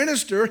word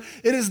minister,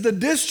 it is the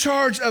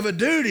discharge of a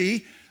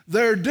duty.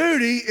 Their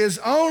duty is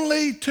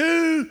only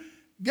to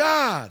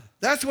God.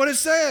 That's what it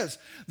says.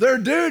 Their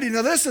duty,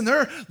 now listen,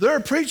 they're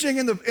preaching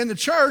in the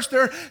church,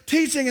 they're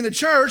teaching in the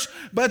church,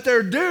 but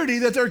their duty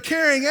that they're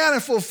carrying out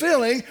and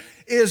fulfilling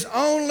is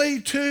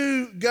only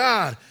to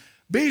God.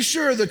 Be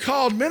sure the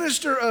called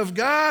minister of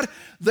God,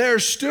 their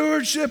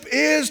stewardship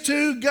is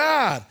to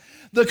God.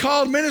 The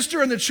called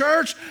minister in the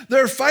church,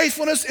 their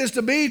faithfulness is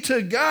to be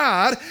to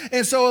God.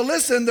 And so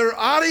listen, their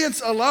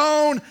audience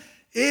alone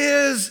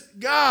is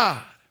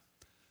God.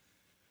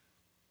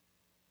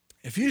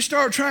 If you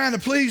start trying to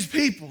please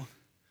people,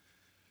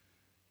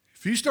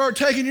 if you start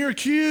taking your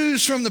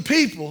cues from the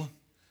people,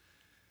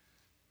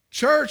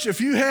 church, if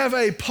you have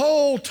a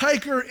poll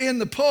taker in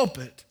the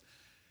pulpit,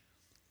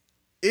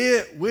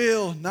 it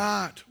will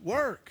not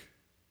work.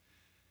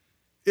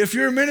 If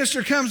your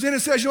minister comes in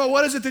and says,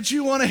 what is it that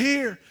you want to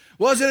hear?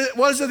 What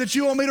is it that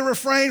you want me to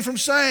refrain from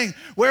saying?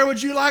 Where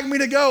would you like me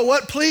to go?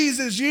 What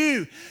pleases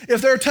you?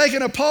 If they're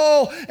taking a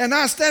poll and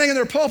not standing in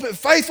their pulpit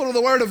faithful to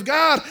the word of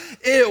God,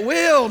 it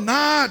will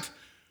not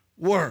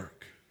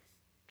work.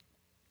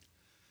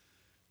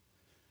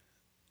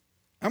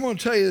 I'm going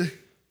to tell you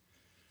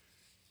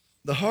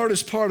the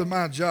hardest part of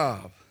my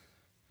job.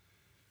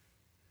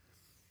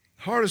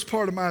 Hardest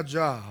part of my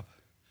job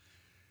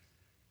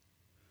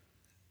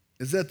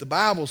is that the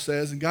Bible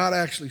says, and God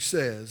actually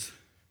says,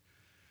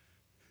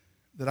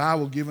 that I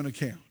will give an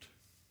account.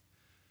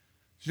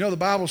 Do you know the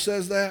Bible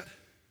says that?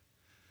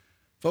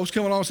 Folks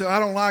come along and say, I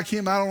don't like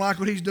him, I don't like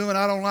what he's doing,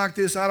 I don't like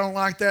this, I don't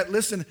like that.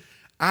 Listen,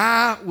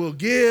 I will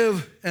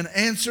give an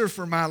answer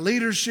for my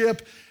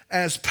leadership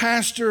as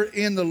pastor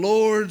in the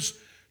Lord's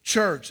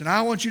church. And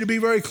I want you to be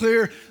very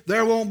clear,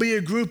 there won't be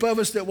a group of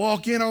us that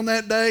walk in on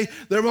that day.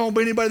 There won't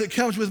be anybody that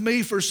comes with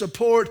me for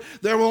support.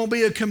 There won't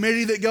be a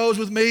committee that goes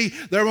with me.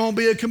 There won't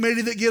be a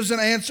committee that gives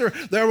an answer.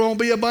 There won't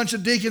be a bunch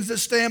of deacons that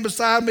stand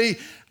beside me.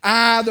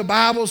 I, the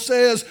Bible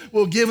says,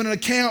 will give an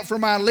account for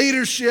my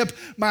leadership,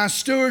 my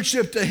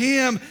stewardship to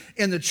him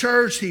in the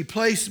church he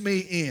placed me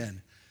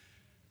in.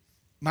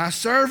 My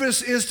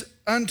service is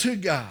unto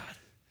God,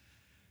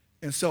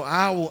 and so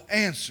I will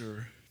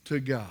answer to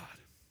God.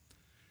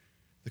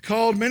 The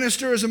called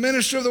minister is a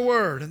minister of the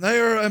word, and they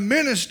are a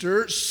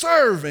minister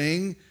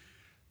serving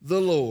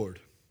the Lord.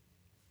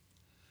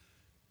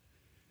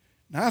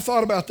 Now, I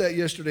thought about that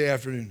yesterday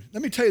afternoon.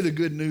 Let me tell you the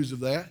good news of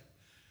that.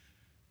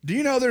 Do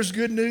you know there's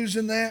good news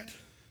in that?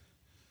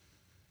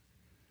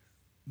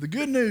 The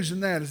good news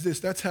in that is this: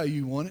 that's how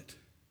you want it.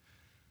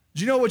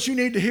 Do you know what you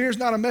need to hear is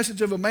not a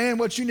message of a man?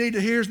 What you need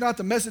to hear is not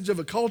the message of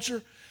a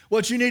culture.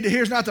 What you need to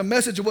hear is not the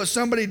message of what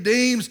somebody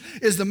deems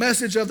is the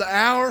message of the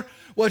hour.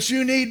 What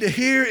you need to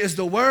hear is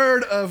the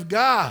word of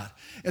God.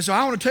 And so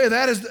I want to tell you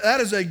that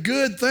is a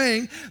good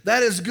thing.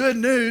 That is good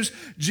news.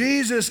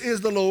 Jesus is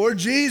the Lord.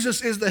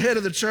 Jesus is the head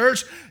of the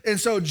church. And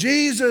so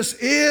Jesus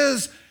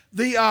is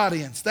the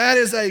audience. That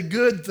is a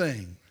good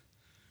thing.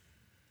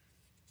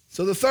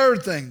 So the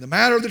third thing, the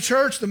matter of the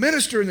church, the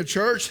minister in the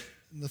church.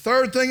 And the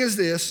third thing is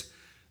this: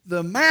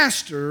 the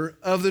master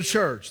of the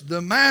church.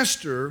 The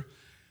master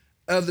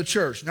of the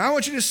church. Now I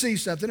want you to see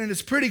something, and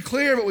it's pretty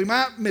clear, but we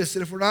might miss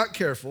it if we're not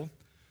careful.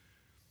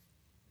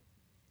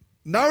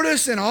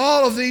 Notice in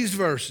all of these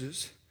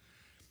verses,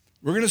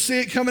 we're going to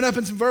see it coming up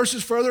in some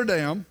verses further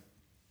down,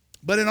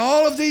 but in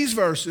all of these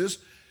verses,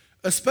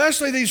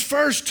 especially these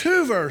first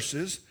two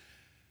verses,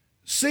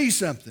 see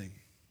something.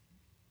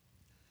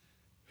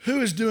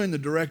 Who is doing the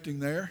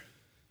directing there?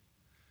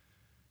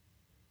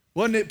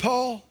 Wasn't it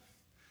Paul?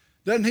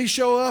 Doesn't he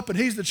show up and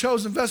he's the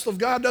chosen vessel of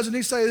God? Doesn't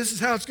he say this is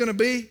how it's going to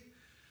be?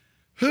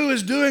 Who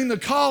is doing the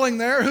calling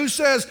there? Who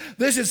says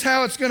this is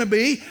how it's going to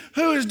be?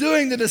 Who is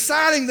doing the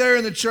deciding there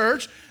in the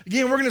church?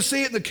 Again, we're going to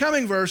see it in the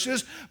coming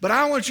verses, but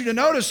I want you to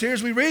notice here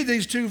as we read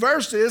these two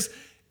verses,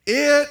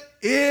 it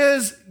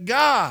is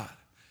God.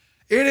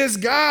 It is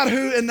God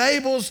who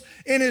enables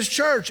in his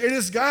church. It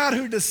is God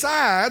who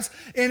decides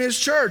in his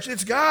church.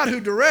 It's God who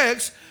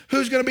directs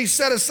who's going to be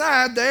set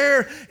aside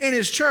there in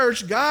his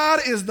church.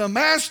 God is the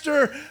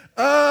master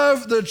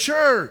of the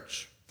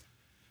church.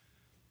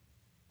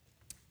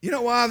 You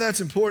know why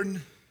that's important?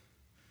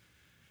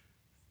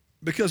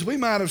 Because we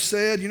might have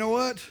said, you know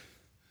what?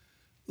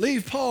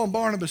 leave Paul and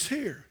Barnabas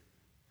here.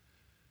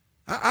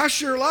 I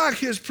sure like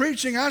his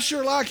preaching. I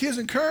sure like his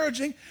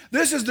encouraging.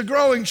 This is the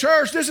growing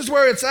church. This is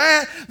where it's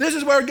at. This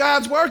is where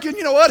God's working.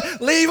 You know what?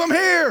 Leave them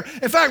here.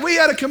 In fact, we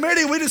had a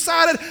committee. We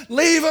decided,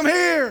 leave them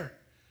here.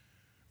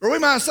 Or we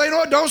might say, you know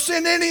what? Don't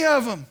send any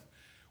of them.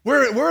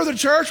 We're the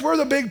church. We're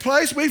the big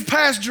place. We've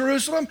passed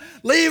Jerusalem.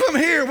 Leave them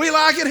here. We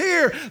like it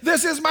here.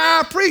 This is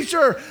my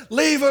preacher.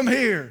 Leave them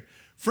here.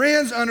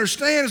 Friends,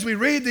 understand as we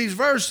read these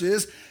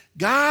verses,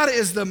 God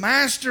is the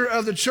master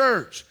of the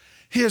church.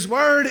 His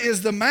word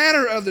is the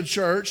manner of the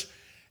church,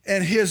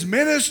 and his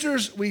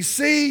ministers we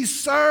see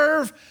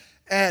serve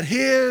at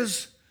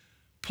his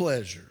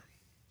pleasure.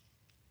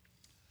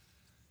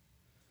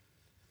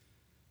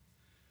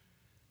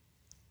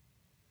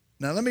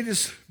 Now let me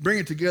just bring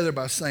it together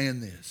by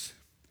saying this.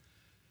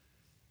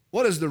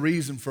 What is the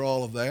reason for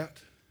all of that?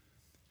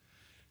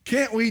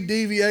 Can't we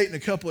deviate in a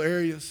couple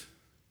areas?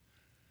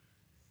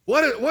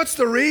 What's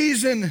the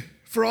reason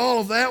for all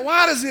of that?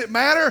 Why does it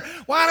matter?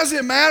 Why does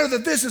it matter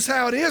that this is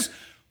how it is?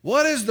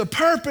 What is the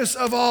purpose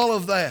of all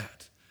of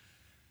that?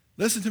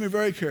 Listen to me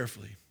very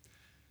carefully.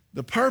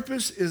 The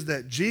purpose is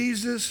that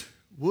Jesus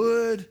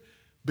would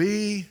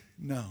be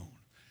known.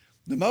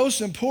 The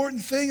most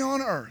important thing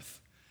on earth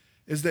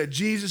is that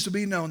Jesus would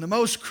be known. The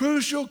most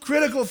crucial,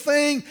 critical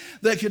thing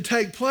that could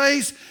take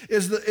place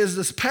is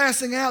this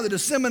passing out, the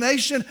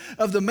dissemination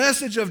of the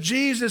message of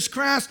Jesus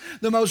Christ.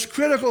 The most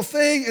critical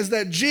thing is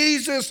that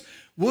Jesus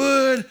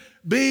would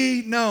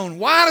be known.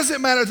 Why does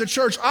it matter if the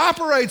church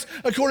operates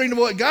according to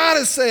what God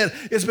has said?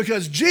 It's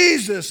because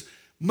Jesus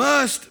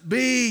must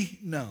be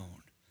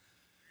known.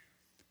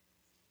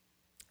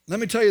 Let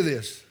me tell you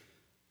this.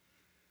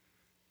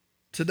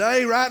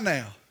 Today, right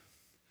now,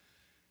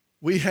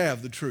 we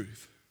have the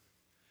truth.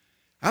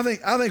 I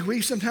think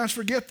we sometimes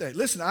forget that.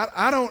 Listen,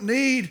 I don't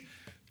need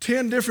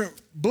 10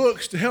 different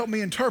books to help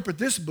me interpret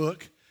this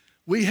book.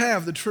 We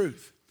have the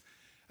truth.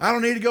 I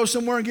don't need to go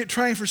somewhere and get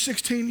trained for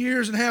 16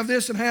 years and have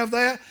this and have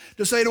that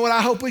to say, you know what,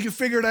 I hope we can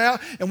figure it out,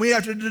 and we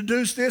have to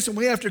deduce this, and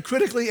we have to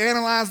critically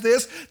analyze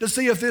this to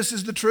see if this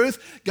is the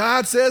truth.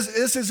 God says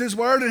this is his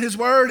word, and his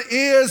word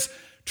is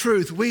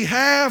truth. We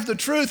have the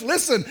truth.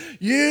 Listen,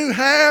 you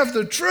have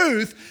the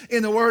truth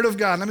in the word of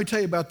God. Let me tell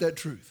you about that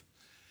truth.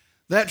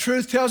 That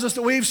truth tells us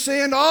that we've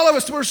sinned. All of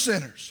us were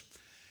sinners.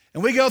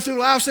 And we go through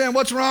life saying,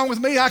 what's wrong with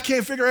me? I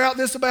can't figure out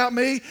this about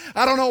me.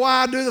 I don't know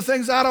why I do the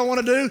things I don't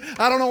want to do.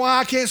 I don't know why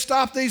I can't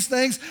stop these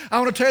things. I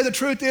want to tell you the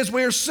truth is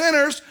we are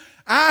sinners.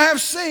 I have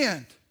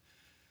sinned.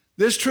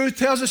 This truth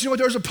tells us, you know what,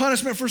 there's a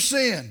punishment for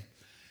sin.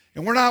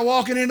 And we're not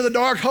walking into the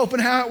dark hoping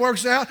how it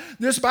works out.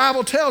 This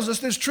Bible tells us,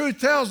 this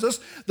truth tells us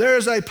there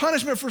is a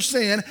punishment for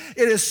sin.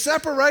 It is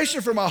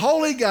separation from a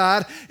holy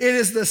God. It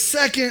is the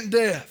second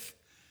death.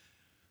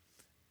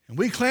 And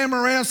we clamor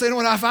around saying,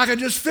 well, if I could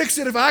just fix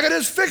it,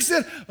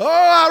 oh,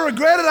 I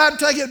regret it, I'd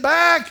take it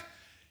back.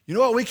 You know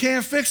what? We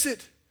can't fix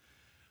it.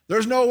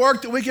 There's no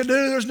work that we can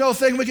do. There's no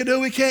thing we can do.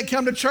 We can't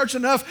come to church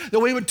enough that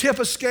we would tip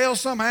a scale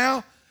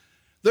somehow.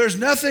 There's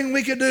nothing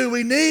we can do.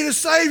 We need a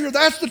Savior.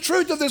 That's the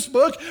truth of this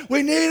book.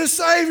 We need a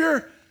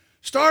Savior.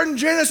 Starting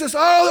Genesis,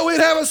 oh, that we'd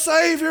have a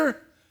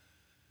Savior.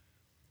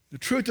 The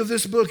truth of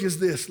this book is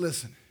this,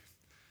 listen.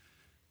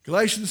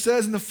 Galatians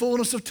says, in the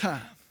fullness of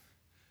time,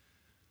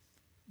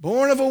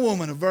 born of a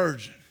woman, a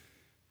virgin.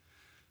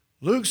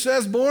 Luke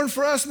says, born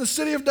for us in the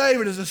city of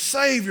David as a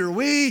Savior.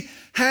 We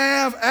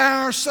have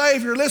our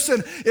Savior.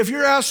 Listen, if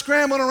you're out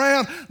scrambling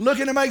around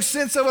looking to make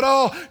sense of it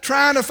all,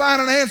 trying to find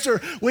an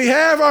answer, we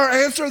have our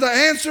answer. The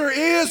answer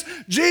is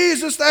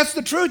Jesus. That's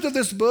the truth of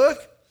this book.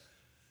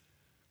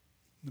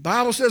 The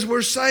Bible says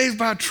we're saved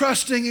by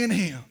trusting in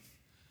him.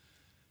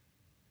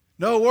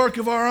 No work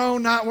of our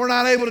own. We're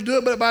not able to do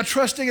it, but by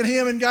trusting in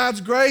him and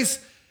God's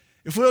grace.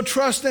 If we'll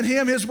trust in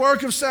him, his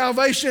work of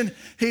salvation,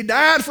 he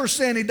died for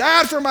sin. He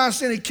died for my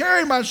sin. He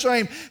carried my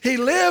shame. He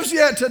lives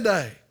yet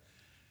today.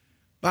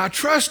 By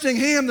trusting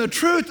him, the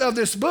truth of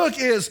this book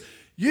is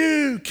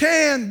you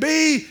can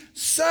be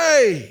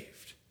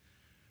saved.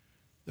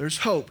 There's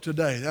hope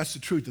today. That's the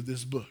truth of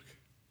this book.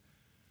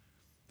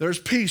 There's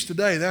peace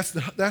today. That's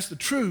the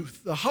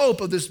truth, the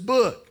hope of this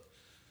book.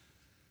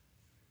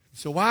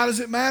 So why does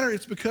it matter?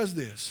 It's because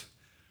this.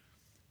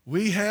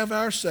 We have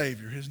our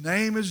Savior. His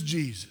name is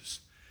Jesus.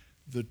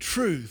 The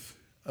truth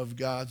of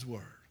God's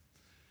word.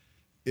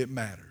 It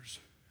matters.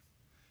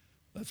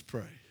 Let's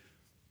pray.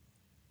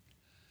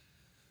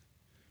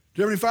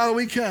 Dear Heavenly Father,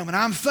 we come, and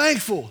I'm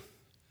thankful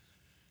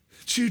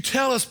that you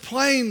tell us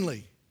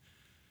plainly.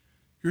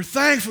 You're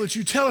thankful that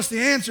you tell us the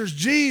answer is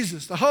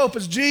Jesus. The hope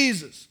is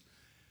Jesus.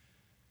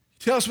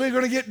 You tell us we're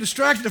going to get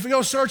distracted if we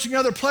go searching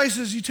other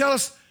places. You tell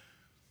us,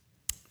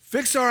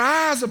 fix our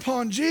eyes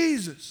upon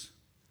Jesus.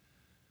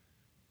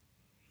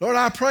 Lord,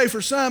 I pray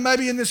for some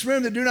maybe in this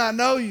room that do not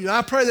know you.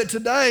 I pray that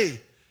today,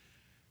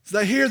 as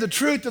they hear the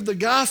truth of the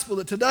gospel,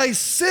 that today,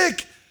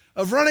 sick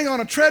of running on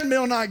a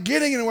treadmill, not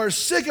getting anywhere,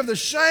 sick of the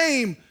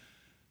shame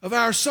of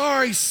our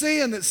sorry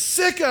sin, that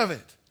sick of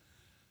it,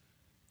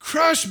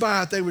 crushed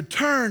by it, they would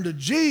turn to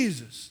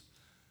Jesus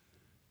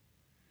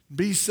and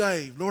be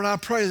saved. Lord, I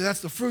pray that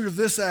that's the fruit of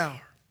this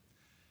hour.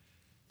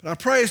 But I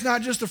pray it's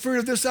not just the fruit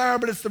of this hour,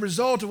 but it's the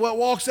result of what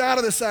walks out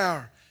of this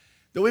hour.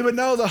 That we would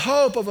know the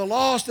hope of a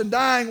lost and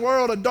dying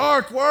world, a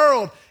dark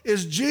world,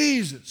 is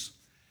Jesus.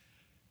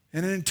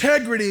 And in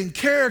integrity and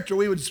character,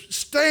 we would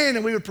stand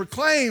and we would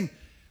proclaim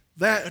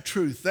that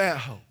truth, that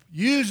hope.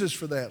 Use us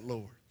for that,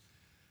 Lord.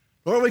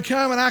 Lord, we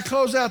come and I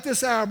close out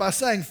this hour by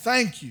saying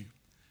thank you.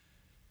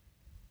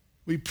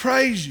 We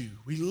praise you.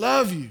 We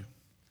love you.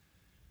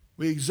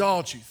 We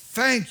exalt you.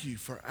 Thank you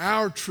for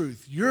our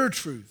truth, your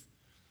truth.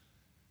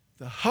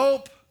 The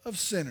hope of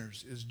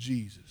sinners is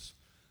Jesus.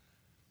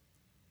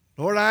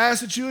 Lord, I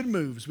ask that you would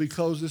move as we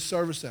close this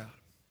service out.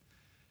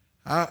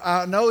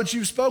 I know that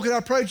you've spoken.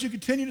 I pray that you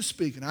continue to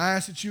speak, and I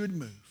ask that you would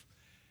move.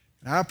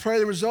 And I pray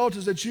the result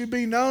is that you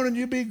be known and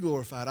you be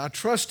glorified. I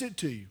trust it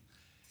to you.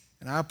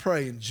 And I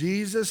pray in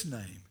Jesus'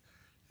 name,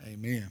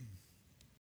 amen.